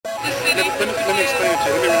Let me explain it to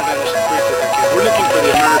you. Let me run it down this briefly if I can. We're looking for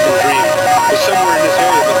the American dream. But somewhere in this